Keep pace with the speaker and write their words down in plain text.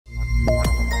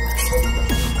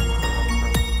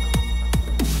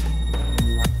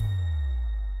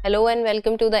Hello and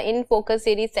welcome to the In Focus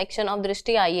series section of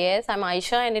Drishti IAS. I'm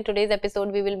Aisha, and in today's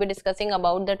episode we will be discussing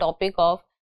about the topic of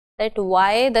that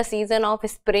why the season of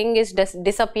spring is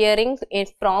disappearing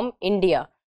from India.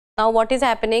 Now what is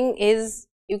happening is,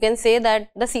 you can say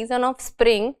that the season of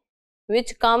spring,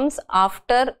 which comes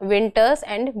after winters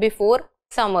and before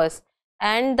summers,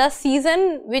 and the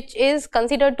season which is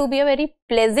considered to be a very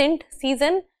pleasant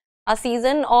season, a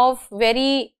season of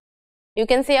very, you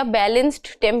can say, a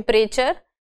balanced temperature,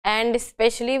 and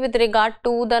especially with regard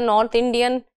to the North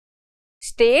Indian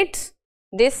states,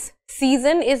 this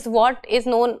season is what is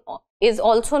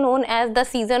also known as the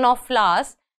season of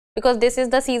flowers, because this is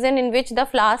the season in which the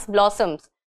flowers blossoms.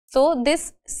 So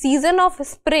this season of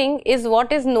spring is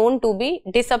what is known to be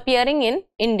disappearing in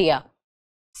India.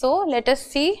 So let us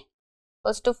see,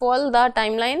 first of all, the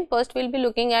timeline. First we'll be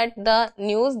looking at the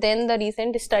news, then the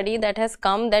recent study that has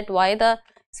come, that why the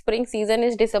spring season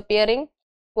is disappearing,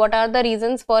 what are the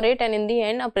reasons for it, and in the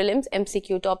end a prelims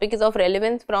MCQ. Topic is of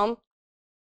relevance from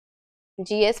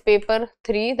GS paper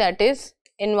 3, that is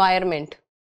environment.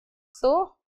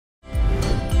 So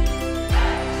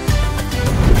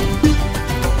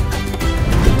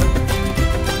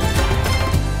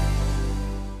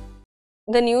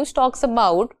the news talks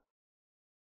about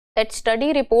that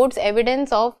study reports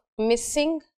evidence of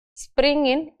missing spring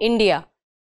in India.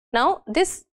 Now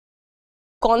this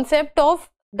concept of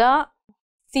the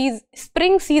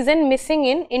spring season missing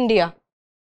in India.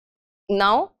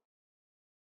 Now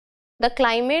the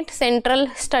climate central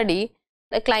study,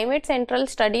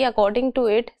 according to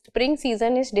it, spring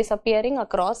season is disappearing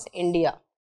across India.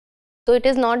 So it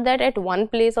is not that at one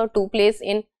place or two place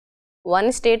in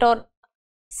one state or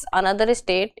another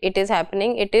state it is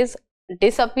happening, it is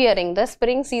disappearing. The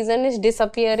spring season is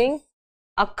disappearing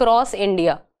across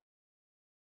India.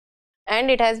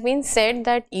 And it has been said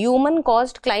that human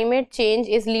caused climate change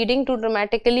is leading to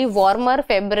dramatically warmer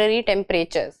February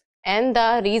temperatures, and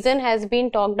the reason has been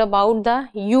talked about the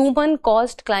human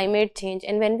caused climate change.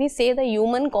 And when we say the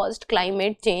human caused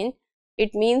climate change,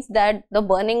 it means that the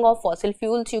burning of fossil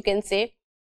fuels, you can say,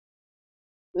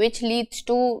 which leads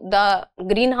to the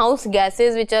greenhouse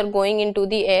gases which are going into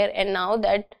the air. And now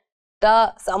that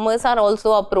the summers are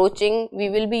also approaching, we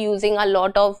will be using a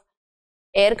lot of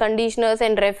air conditioners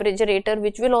and refrigerator,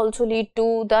 which will also lead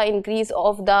to the increase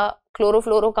of the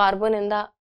chlorofluorocarbon and the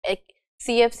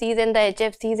CFCs and the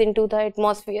HFCs into the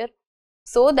atmosphere.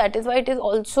 So that is why it is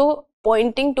also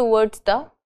pointing towards the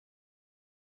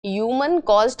human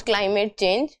caused climate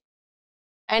change.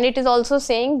 And it is also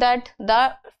saying that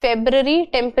the February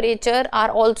temperature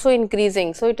are also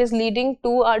increasing, so it is leading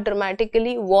to a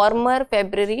dramatically warmer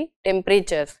February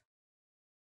temperatures.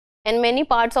 And many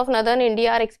parts of northern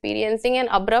India are experiencing an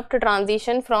abrupt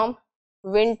transition from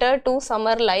winter to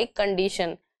summer like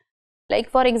condition.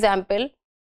 Like for example,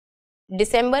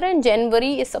 December and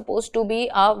January is supposed to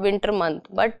be a winter month,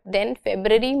 but then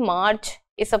February, March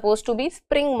is supposed to be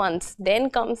spring months. Then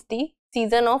comes the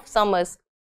season of summers.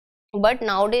 But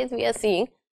nowadays we are seeing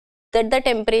that the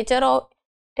temperature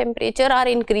are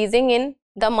increasing in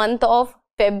the month of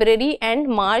February and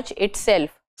March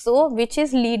itself. So which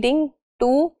is leading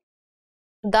to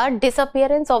the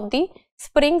disappearance of the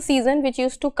spring season, which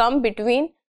used to come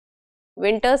between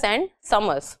winters and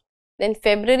summers. Then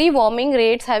February warming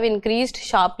rates have increased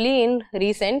sharply in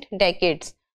recent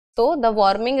decades. So the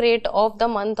warming rate of the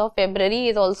month of February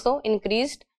is also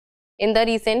increased in the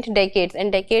recent decades,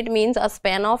 and decade means a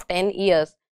span of 10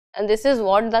 years. And this is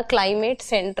what the climate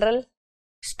central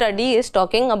study is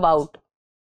talking about.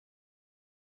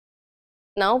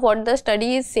 Now what the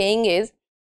study is saying is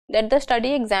that the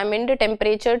study examined the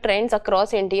temperature trends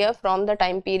across India from the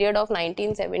time period of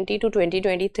 1970 to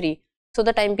 2023. So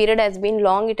the time period has been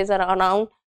long, it is around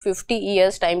 50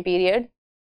 years time period,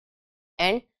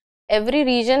 and every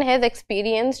region has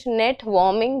experienced net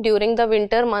warming during the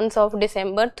winter months of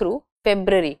December through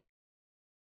February.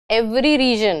 Every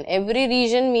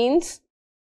region means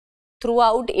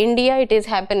throughout India it is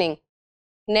happening.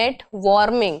 Net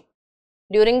warming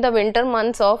during the winter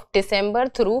months of December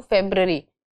through February.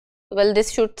 Well,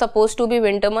 this should supposed to be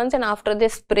winter months, and after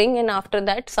this spring, and after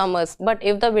that summers. But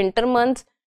if the winter months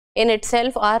in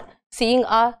itself are seeing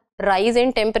a rise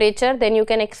in temperature, then you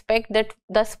can expect that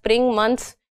the spring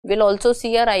months will also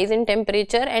see a rise in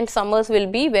temperature and summers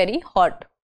will be very hot.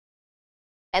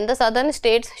 And the southern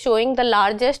states showing the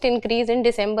largest increase in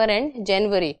December and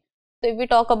January. So if we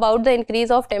talk about the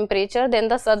increase of temperature, then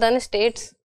the southern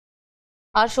states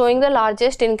are showing the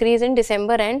largest increase in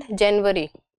December and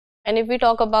January. And if we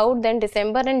talk about, then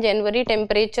December and January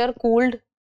temperature cooled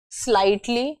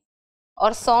slightly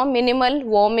or saw minimal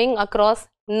warming across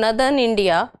northern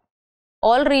India,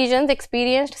 all regions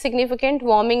experienced significant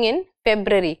warming in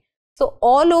February. So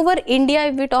all over India,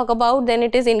 if we talk about, then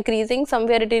it is increasing.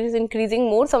 Somewhere it is increasing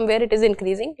more, somewhere it is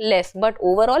increasing less, but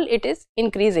overall it is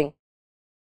increasing.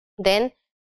 Then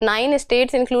 9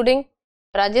 states including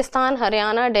Rajasthan,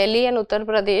 Haryana, Delhi and Uttar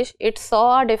Pradesh, it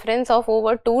saw a difference of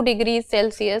over 2 degrees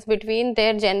Celsius between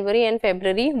their January and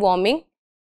February warming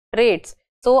rates.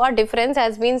 So a difference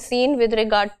has been seen with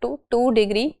regard to 2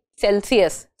 degrees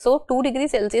Celsius. So 2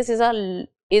 degrees Celsius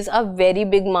is a very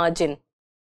big margin.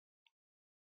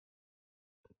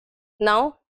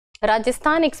 Now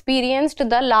Rajasthan experienced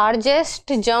the largest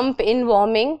jump in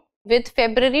warming, with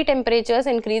February temperatures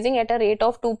increasing at a rate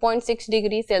of 2.6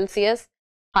 degrees Celsius,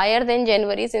 higher than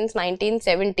January since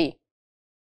 1970.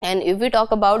 And if we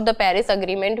talk about the Paris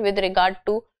Agreement with regard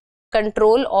to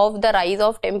control of the rise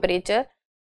of temperature,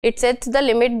 it sets the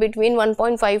limit between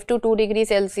 1.5 to 2 degrees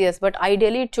Celsius, but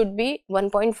ideally it should be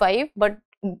 1.5, but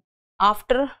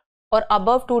after or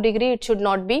above 2 degree it should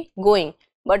not be going.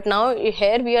 But now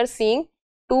here we are seeing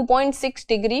 2.6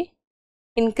 degree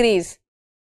increase.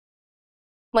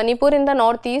 Manipur in the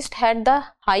northeast had the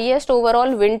highest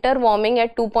overall winter warming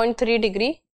at 2.3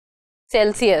 degree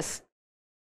Celsius,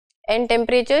 and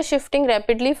temperature shifting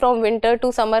rapidly from winter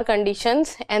to summer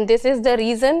conditions, and this is the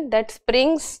reason that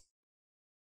springs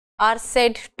are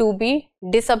said to be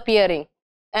disappearing,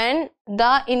 and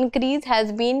the increase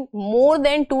has been more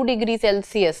than 2 degrees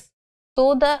Celsius.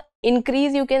 So the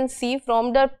increase you can see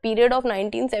from the period of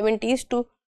 1970s to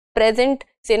present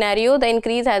scenario, the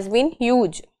increase has been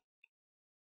huge.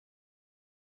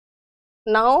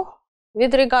 Now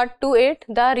with regard to it,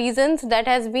 the reasons that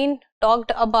has been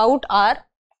talked about are,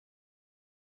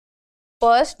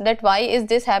 first, that why is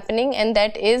this happening, and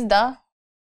that is the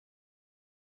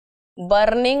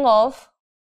burning of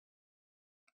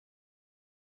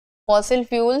fossil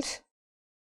fuels,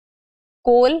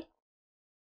 coal.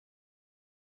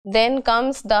 Then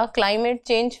comes the climate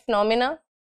change phenomena,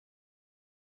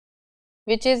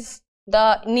 which is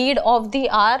the need of the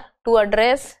hour to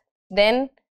address.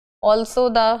 Then also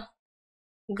the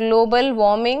global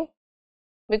warming,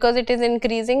 because it is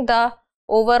increasing the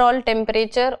overall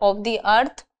temperature of the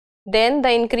earth. Then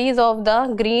the increase of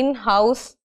the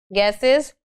greenhouse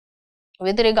gases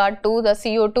with regard to the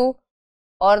CO2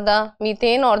 or the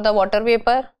methane or the water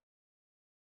vapor.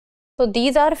 So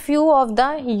these are few of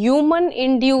the human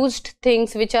induced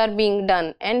things which are being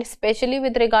done, and especially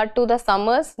with regard to the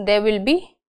summers there will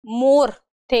be more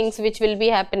things which will be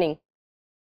happening.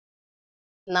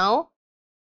 Now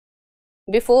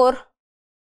before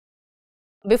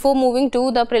moving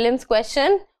to the prelims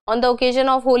question, on the occasion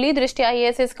of Holi, Drishti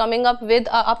IAS is coming up with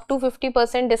a up to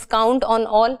 50% discount on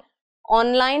all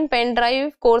online pen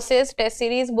drive courses, test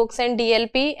series, books and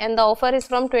DLP, and the offer is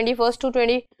from 21st to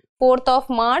 24th of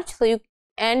March. So you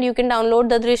can download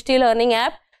the Drishti learning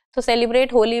app. So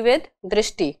celebrate Holi with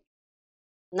Drishti.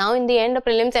 Now in the end, a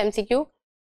prelims MCQ,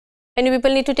 and you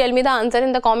people need to tell me the answer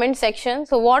in the comment section.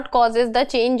 So what causes the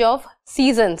change of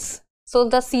seasons? So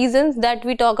the seasons that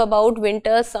we talk about,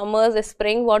 winter, summers,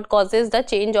 spring, what causes the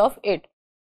change of it?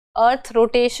 Earth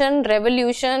rotation,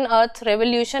 revolution, Earth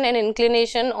revolution and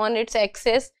inclination on its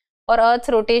axis, or Earth's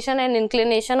rotation and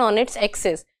inclination on its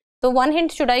axis. So one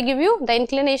hint should I give you? The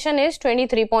inclination is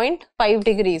 23.5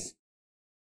 degrees.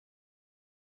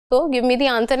 So give me the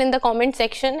answer in the comment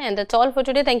section, and that's all for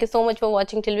today. Thank you so much for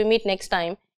watching. Till we meet next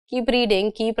time, keep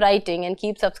reading, keep writing and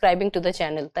keep subscribing to the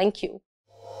channel. Thank you.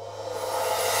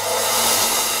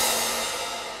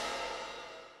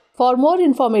 For more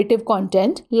informative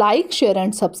content, like, share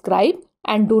and subscribe,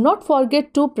 and do not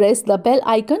forget to press the bell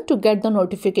icon to get the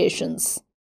notifications.